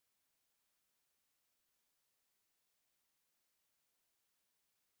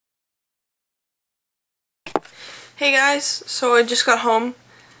Hey guys, so I just got home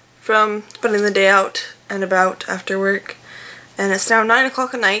from spending the day out and about after work, and it's now 9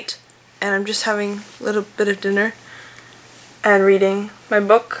 o'clock at night, and I'm just having a little bit of dinner and reading my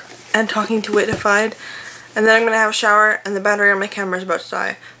book and talking to Witified, and then I'm gonna have a shower and the battery on my camera is about to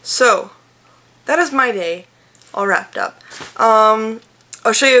die. So that is my day all wrapped up. I'll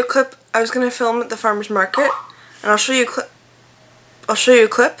show you a clip. I was gonna film at the farmer's market, and I'll show you a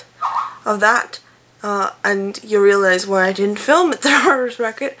clip of that. And you'll realize why I didn't film at the farmer's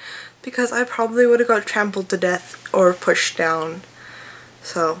market, because I probably would have got trampled to death or pushed down.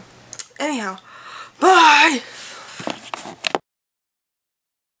 So, anyhow, bye!